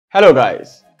Hello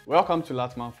guys, welcome to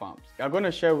Latman Farms. We are going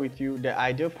to share with you the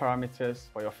ideal parameters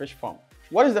for your fish farm.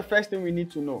 What is the first thing we need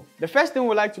to know? The first thing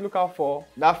we like to look out for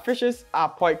that fishes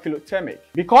are poikilothermic.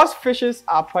 Because fishes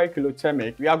are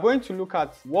poikilothermic, we are going to look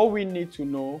at what we need to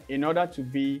know in order to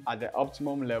be at the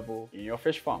optimum level in your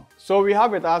fish farm. So we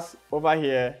have with us over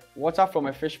here water from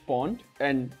a fish pond,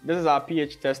 and this is our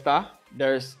pH tester.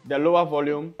 There's the lower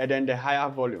volume and then the higher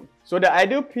volume. So the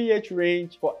ideal pH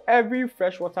range for every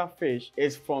freshwater fish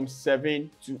is from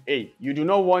 7 to 8. You do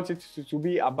not want it to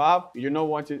be above, you do not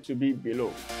want it to be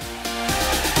below.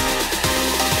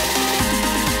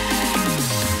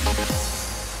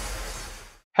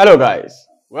 Hello guys,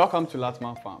 welcome to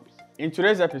Latman Farms. In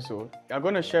today's episode, we are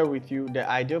going to share with you the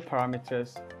ideal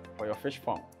parameters for your fish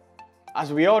farm.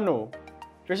 As we all know,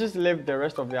 fishes live the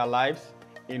rest of their lives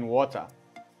in water.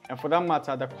 And for that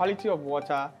matter, the quality of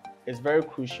water is very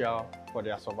crucial for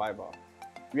their survival.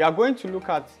 We are going to look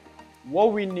at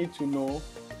what we need to know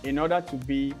in order to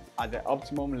be at the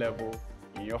optimum level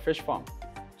in your fish farm.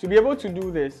 To be able to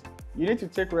do this, you need to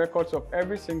take records of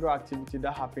every single activity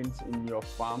that happens in your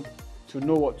farm to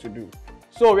know what to do.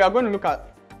 So we are going to look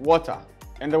at water.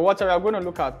 And the water, we are going to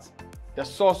look at the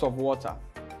source of water.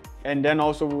 And then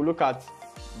also we'll look at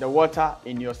the water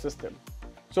in your system.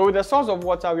 So with the source of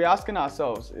water, we're asking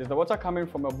ourselves, is the water coming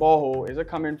from a borehole? Is it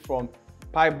coming from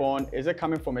pipe borne? Is it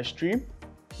coming from a stream?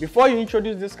 Before you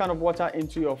introduce this kind of water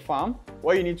into your farm,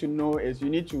 what you need to know is you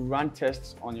need to run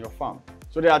tests on your farm.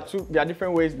 So there are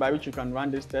different ways by which you can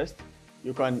run this test.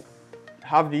 You can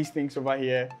have these things over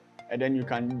here, and then you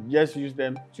can just use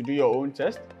them to do your own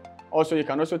test. Also, you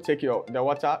can also take the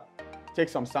water, take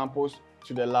some samples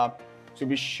to the lab to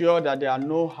be sure that there are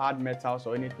no hard metals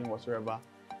or anything whatsoever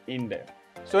in there.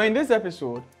 So in this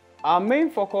episode, our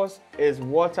main focus is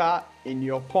water in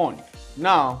your pond.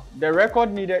 Now, the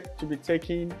record needed to be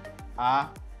taken are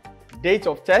date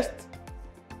of test,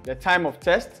 the time of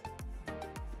test,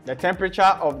 the temperature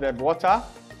of the water,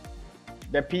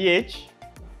 the pH,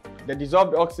 the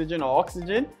dissolved oxygen or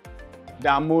oxygen,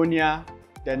 the ammonia,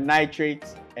 the nitrate,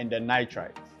 and the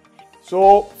nitrite.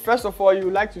 So first of all, you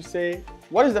would like to say,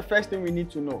 what is the first thing we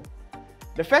need to know?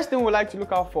 The first thing we like to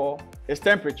look out for is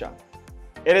temperature.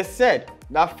 It is said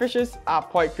that fishes are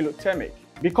poikilothermic.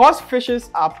 Because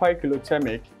fishes are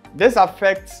poikilothermic, this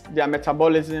affects their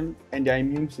metabolism and their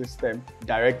immune system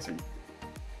directly.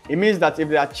 It means that if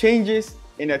there are changes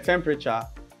in the temperature,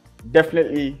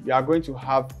 definitely you are going to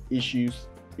have issues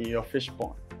in your fish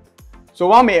pond. So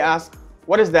one may ask,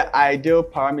 what is the ideal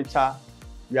parameter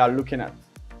we are looking at?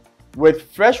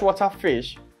 With freshwater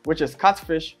fish, which is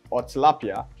catfish or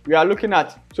tilapia, we are looking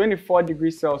at 24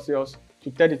 degrees Celsius to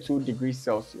 32 degrees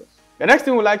Celsius. The next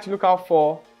thing we like to look out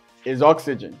for is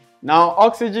oxygen. Now,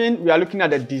 oxygen, we are looking at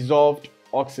the dissolved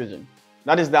oxygen.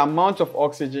 That is the amount of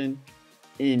oxygen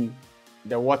in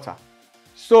the water.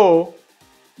 So,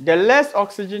 the less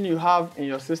oxygen you have in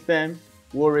your system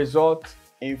will result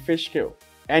in fish kill.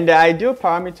 And the ideal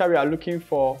parameter we are looking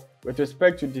for with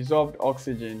respect to dissolved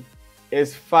oxygen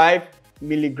is 5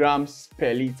 milligrams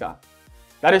per liter.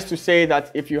 That is to say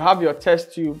that if you have your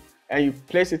test tube and you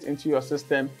place it into your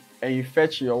system and you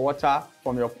fetch your water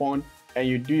from your pond and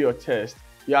you do your test,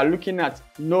 you are looking at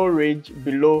no range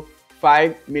below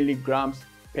 5 milligrams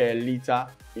per liter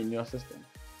in your system.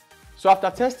 So after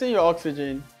testing your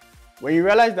oxygen, when you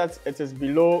realize that it is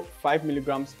below 5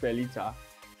 milligrams per liter,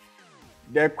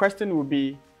 the question will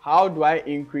be, how do I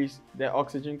increase the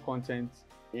oxygen content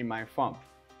in my farm?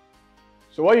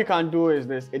 So what you can do is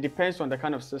this. It depends on the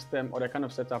kind of system or the kind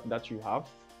of setup that you have.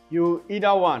 You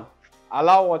either one,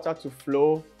 allow water to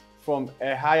flow from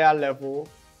a higher level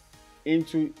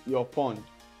into your pond.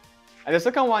 And the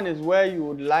second one is where you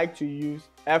would like to use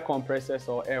air compressors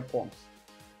or air pumps.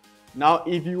 Now,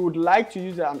 if you would like to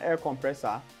use an air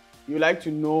compressor, you like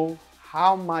to know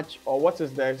how much or what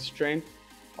is the strength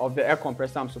of the air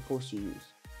compressor I'm supposed to use.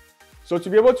 So to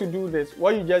be able to do this,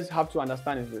 what you just have to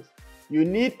understand is this. You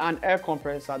need an air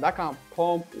compressor that can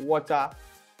pump water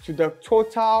to the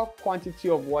total quantity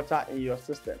of water in your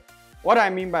system. What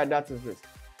I mean by that is this.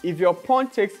 If your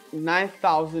pond takes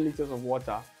 9,000 liters of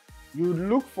water, you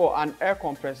look for an air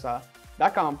compressor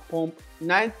that can pump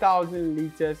 9,000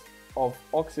 liters of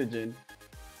oxygen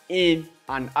in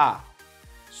an hour.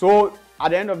 So at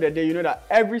the end of the day, you know that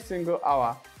every single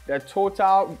hour, the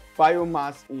total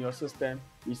biomass in your system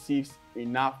receives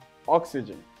enough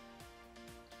oxygen.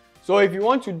 So if you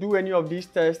want to do any of these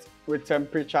tests with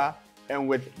temperature and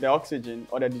with the oxygen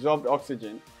or the dissolved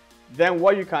oxygen, then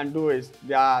what you can do is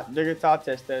there are digital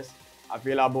testers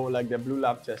available like the Blue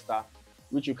Lab tester,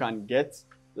 which you can get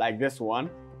like this one,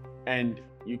 and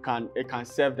it can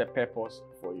serve the purpose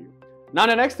for you. Now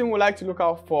the next thing we like to look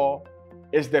out for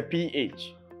is the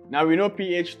pH. Now we know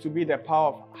pH to be the power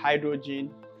of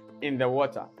hydrogen in the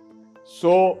water.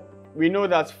 So we know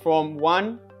that from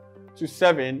 1 to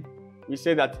 7, we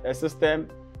say that a system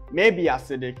may be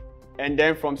acidic, and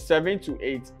then from 7 to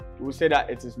 8, we will say that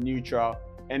it is neutral,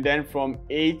 and then from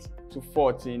 8 to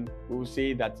 14, we will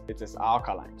say that it is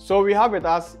alkaline. So we have with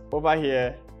us over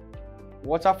here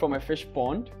water from a fish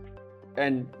pond,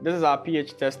 and this is our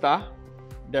pH tester.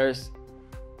 There's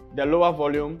the lower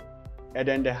volume and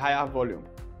then the higher volume.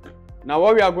 Now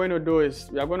what we are going to do is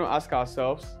we are going to ask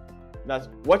ourselves that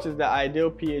what is the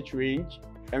ideal pH range,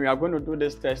 and we are going to do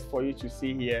this test for you to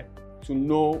see here to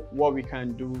know what we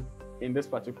can do in this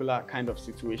particular kind of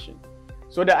situation.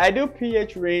 So the ideal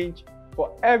pH range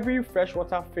for every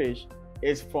freshwater fish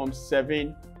is from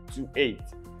 7 to 8.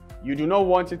 You do not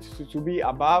want it to be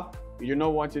above, you do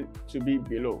not want it to be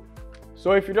below.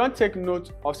 So if you don't take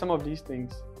note of some of these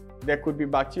things, there could be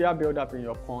bacteria buildup in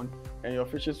your pond and your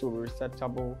fishes will be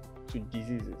susceptible to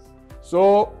diseases.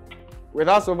 So with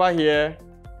us over here,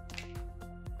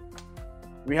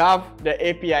 we have the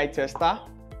API tester,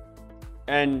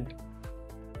 and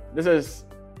this is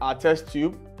our test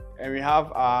tube, and we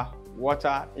have our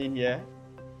water in here.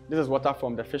 This is water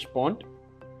from the fish pond.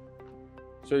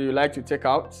 So you like to take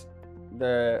out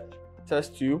the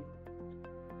test tube,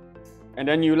 and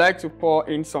then you like to pour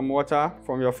in some water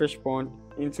from your fish pond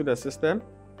into the system.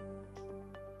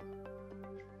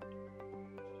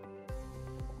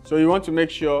 So you want to make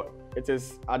sure it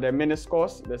is at the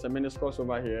meniscus. There's a meniscus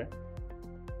over here.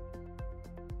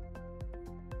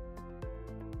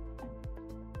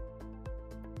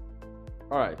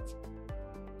 All right.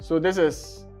 So this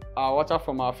is our water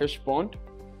from our fish pond.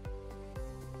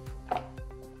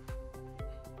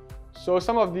 So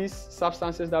some of these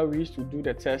substances that we use to do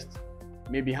the test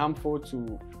may be harmful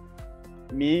to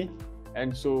me,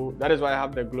 and so that is why I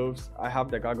have the gloves, I have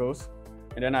the goggles,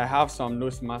 and then I have some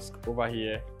nose mask over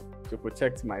here to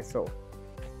protect myself.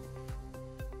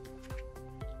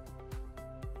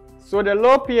 So the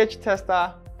low pH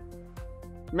tester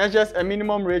measures a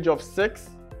minimum range of 6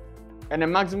 and a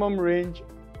maximum range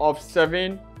of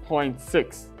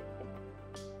 7.6.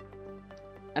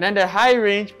 And then the high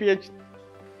range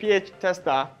pH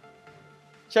tester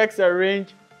checks a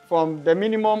range from the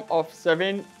minimum of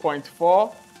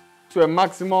 7.4 to a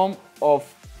maximum of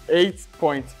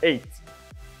 8.8.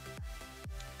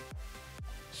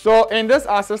 So in this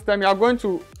our system, you are going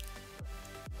to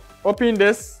open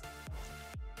this.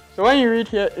 So when you read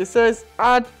here, it says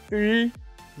add 3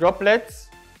 droplets.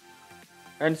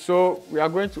 And so we are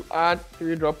going to add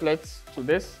 3 droplets to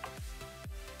this.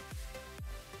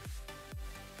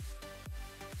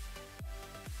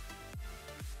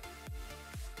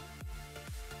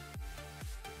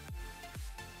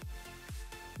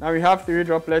 Now we have 3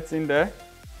 droplets in there,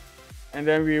 and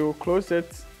then we will close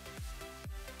it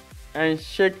and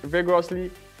shake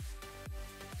vigorously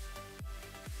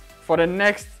for the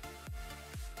next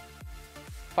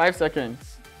 5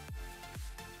 seconds.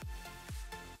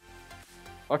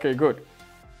 Okay, good.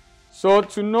 So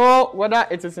to know whether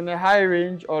it is in a high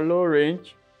range or low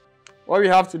range, what we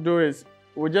have to do is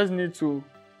we just need to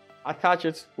attach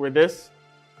it with this,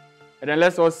 and then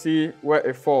let's all see where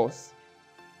it falls.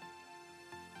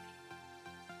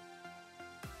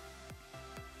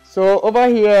 So over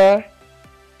here,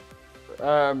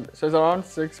 so it's around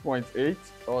 6.8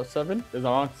 or 7. It's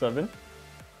around 7.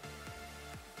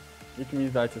 It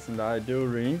means that it's in the ideal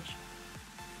range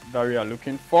that we are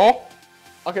looking for.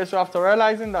 Okay, so after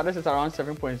realizing that this is around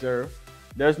 7.0,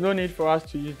 there's no need for us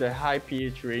to use the high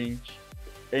pH range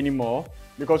anymore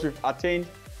because we've attained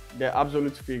the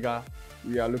absolute figure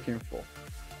we are looking for.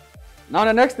 Now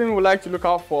the next thing we like to look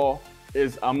out for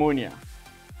is ammonia.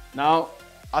 Now,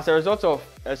 as a result of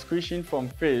excretion from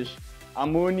fish,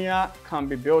 ammonia can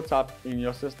be built up in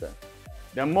your system.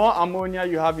 The more ammonia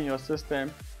you have in your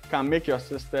system can make your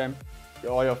system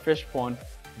or your fish pond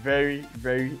very,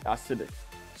 very acidic.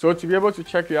 So to be able to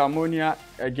check your ammonia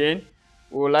again,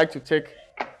 we would like to take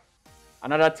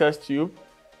another test tube.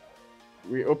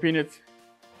 We open it,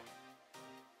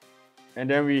 and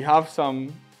then we have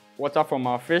some water from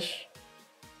our fish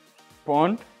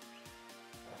pond.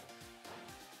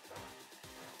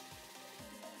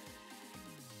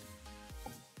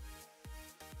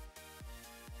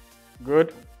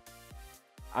 Good.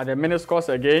 At the meniscus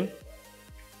again.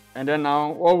 And then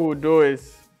now what we'll do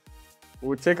is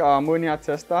we'll take our ammonia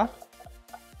tester.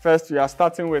 First, we are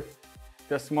starting with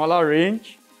the smaller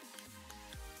range.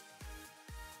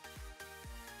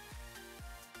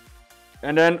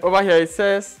 And then over here it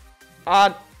says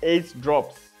add 8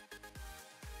 drops.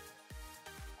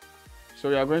 So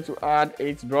we are going to add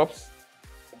 8 drops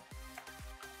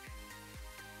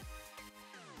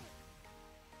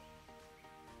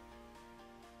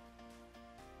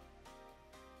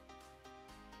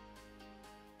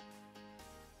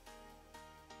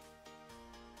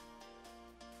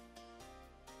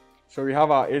So we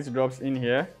have our 8 drops in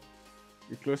here.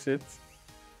 You close it,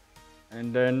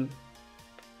 and then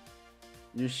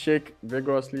you shake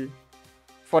vigorously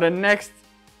for the next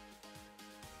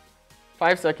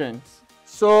 5 seconds.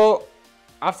 So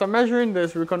after measuring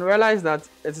this, we can realize that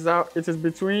it is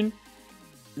between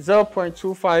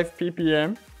 0.25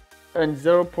 ppm and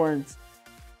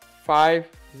 0.50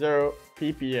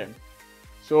 ppm.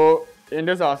 So in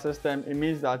this our system, it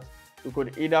means that we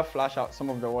could either flush out some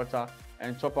of the water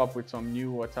and top up with some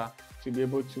new water to be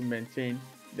able to maintain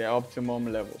the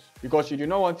optimum levels, because you do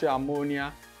not want your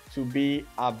ammonia to be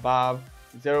above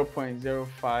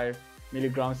 0.05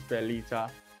 milligrams per liter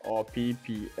or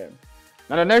ppm.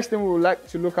 Now the next thing we would like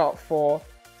to look out for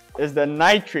is the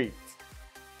nitrate.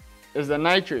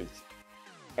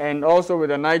 And also with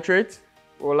the nitrate,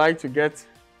 we would like to get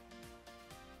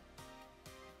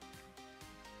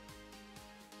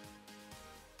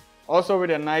we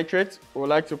would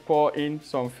like to pour in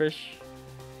some fish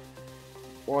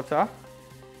water.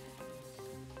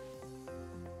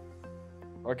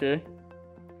 Okay.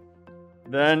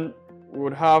 Then we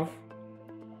would have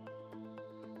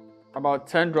about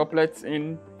 10 droplets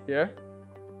in here.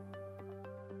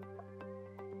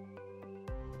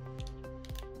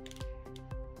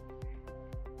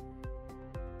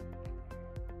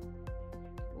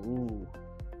 Ooh.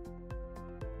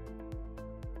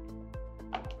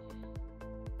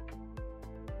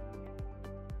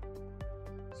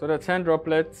 So the 10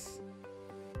 droplets.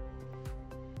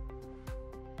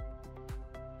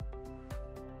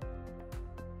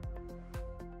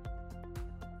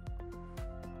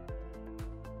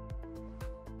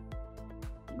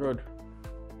 Good.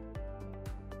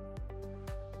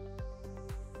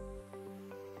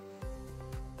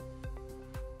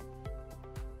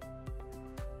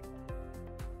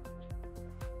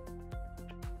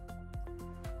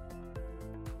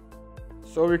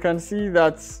 So we can see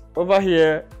that over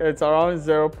here it's around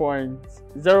 0.0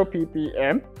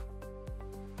 ppm,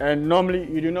 and normally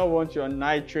you do not want your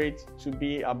nitrate to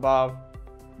be above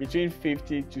between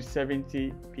 50 to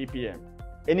 70 ppm.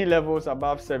 Any levels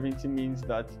above 70 means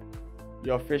that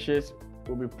your fishes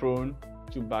will be prone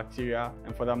to bacteria,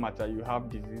 and for that matter, you have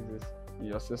diseases in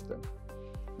your system.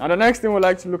 Now the next thing we'd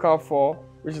like to look out for,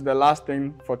 which is the last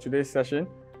thing for today's session,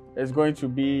 is going to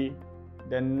be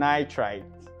the nitrite.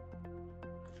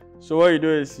 So what you do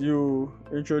is you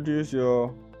introduce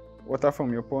your water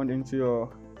from your pond into your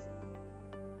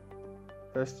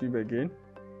test tube again.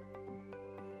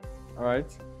 All right,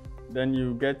 then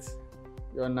you get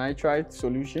your nitrite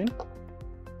solution.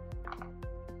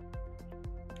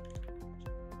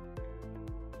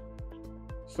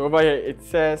 So over here it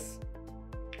says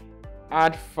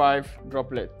add 5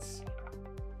 droplets.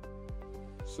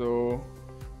 So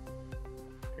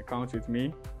you count with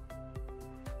me.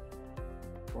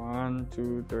 1,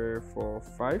 2, 3, 4,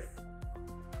 5.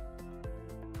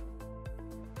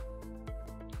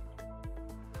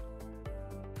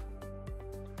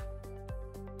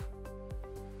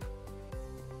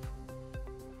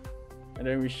 And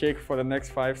then we shake for the next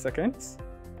 5 seconds.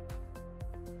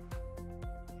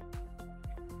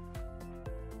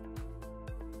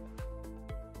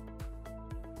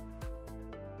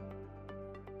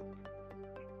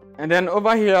 And then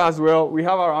over here as well, we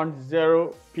have around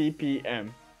 0 ppm.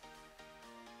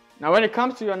 Now when it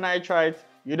comes to your nitrite,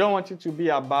 you don't want it to be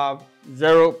above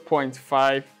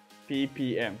 0.5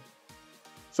 ppm.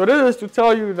 So this is to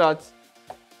tell you that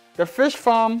the fish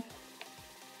farm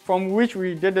from which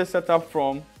we did the setup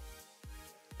from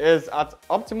is at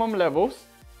optimum levels.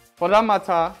 For that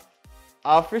matter,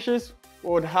 our fishes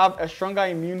would have a stronger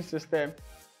immune system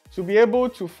to be able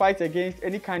to fight against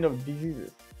any kind of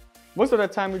diseases. Most of the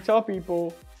time we tell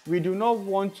people we do not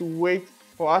want to wait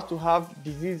for us to have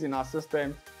disease in our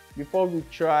system before we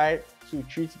try to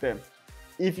treat them.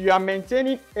 If you are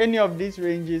maintaining any of these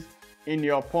ranges in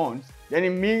your ponds, then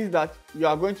it means that you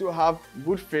are going to have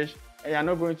good fish and you are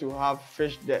not going to have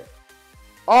fish death.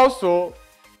 Also,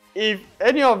 if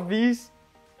any of these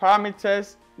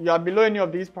parameters, you are below any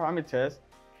of these parameters,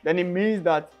 then it means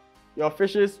that your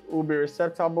fishes will be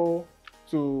susceptible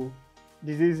to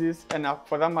diseases, and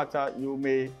for that matter, you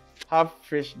may have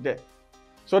fish death.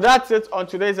 So that's it on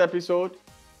today's episode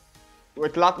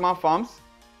with Latman Farms.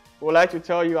 We would like to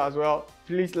tell you as well,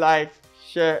 please like,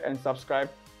 share, and subscribe,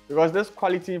 because this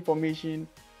quality information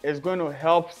is going to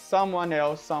help someone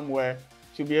else somewhere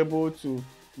to be able to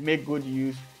make good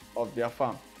use of their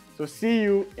farm. So see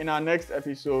you in our next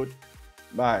episode.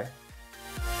 Bye.